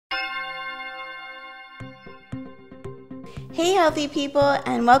Hey healthy people,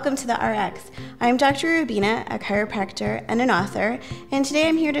 and welcome to the RX. I'm Dr. Rubina, a chiropractor and an author, and today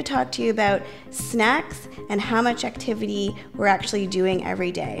I'm here to talk to you about snacks and how much activity we're actually doing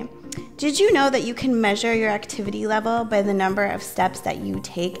every day. Did you know that you can measure your activity level by the number of steps that you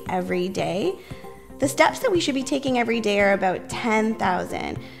take every day? The steps that we should be taking every day are about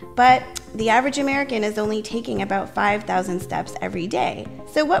 10,000, but the average American is only taking about 5,000 steps every day.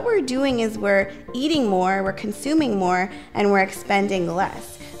 So what we're doing is we're eating more, we're consuming more, and we're expending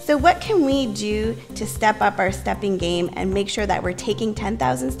less. So what can we do to step up our stepping game and make sure that we're taking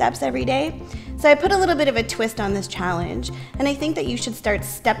 10,000 steps every day? So I put a little bit of a twist on this challenge, and I think that you should start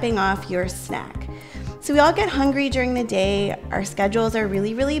stepping off your snack. So we all get hungry during the day, our schedules are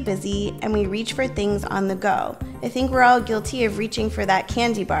really busy, and we reach for things on the go. I think we're all guilty of reaching for that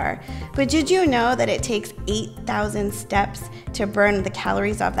candy bar. But did you know that it takes 8,000 steps to burn the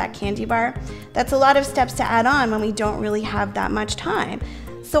calories off that candy bar? That's a lot of steps to add on when we don't really have that much time.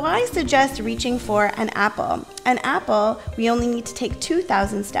 So I suggest reaching for an apple. An apple, we only need to take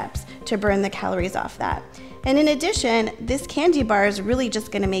 2,000 steps to burn the calories off that. And in addition, this candy bar is really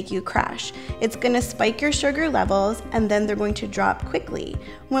just going to make you crash. It's going to spike your sugar levels and then they're going to drop quickly.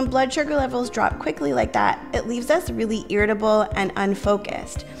 When blood sugar levels drop quickly like that, it leaves us really irritable and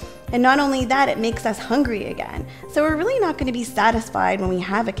unfocused. And not only that, it makes us hungry again. So we're really not going to be satisfied when we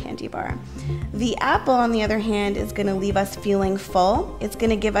have a candy bar. The apple, on the other hand, is going to leave us feeling full. It's going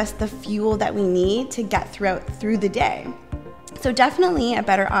to give us the fuel that we need to get through the day. So definitely a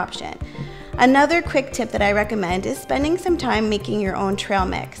better option. Another quick tip that I recommend is spending some time making your own trail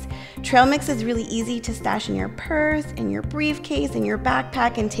mix. Trail mix is really easy to stash in your purse, in your briefcase, in your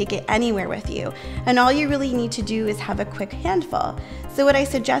backpack, and take it anywhere with you. And all you really need to do is have a quick handful. So what I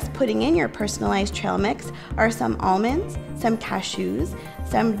suggest putting in your personalized trail mix are some almonds, some cashews,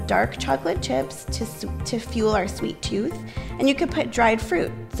 some dark chocolate chips to fuel our sweet tooth, and you could put dried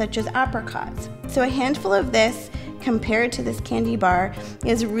fruit, such as apricots. So a handful of this compared to this candy bar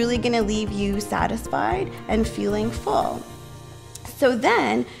is really going to leave you satisfied and feeling full. So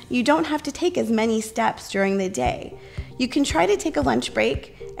then you don't have to take as many steps during the day. You can try to take a lunch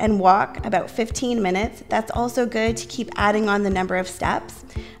break and walk about 15 minutes. That's also good to keep adding on the number of steps.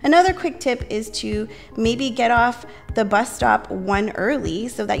 Another quick tip is to maybe get off the bus stop one early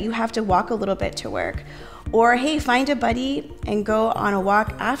so that you have to walk a little bit to work. Or hey, find a buddy and go on a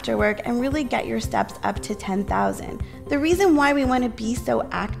walk after work and really get your steps up to 10,000. The reason why we want to be so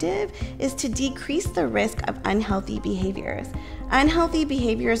active is to decrease the risk of unhealthy behaviors. Unhealthy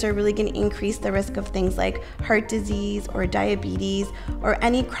behaviors are really going to increase the risk of things like heart disease or diabetes or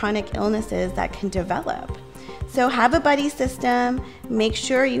any chronic illnesses that can develop. So have a buddy system, make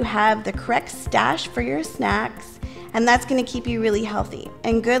sure you have the correct stash for your snacks, and that's going to keep you really healthy.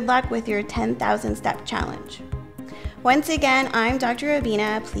 And good luck with your 10,000 step challenge. Once again, I'm Dr.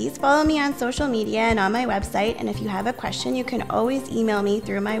 Rubina. Please follow me on social media and on my website. And if you have a question, you can always email me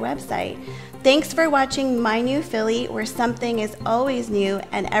through my website. Thanks for watching My New Philly, where something is always new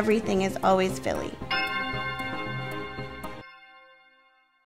and everything is always Philly.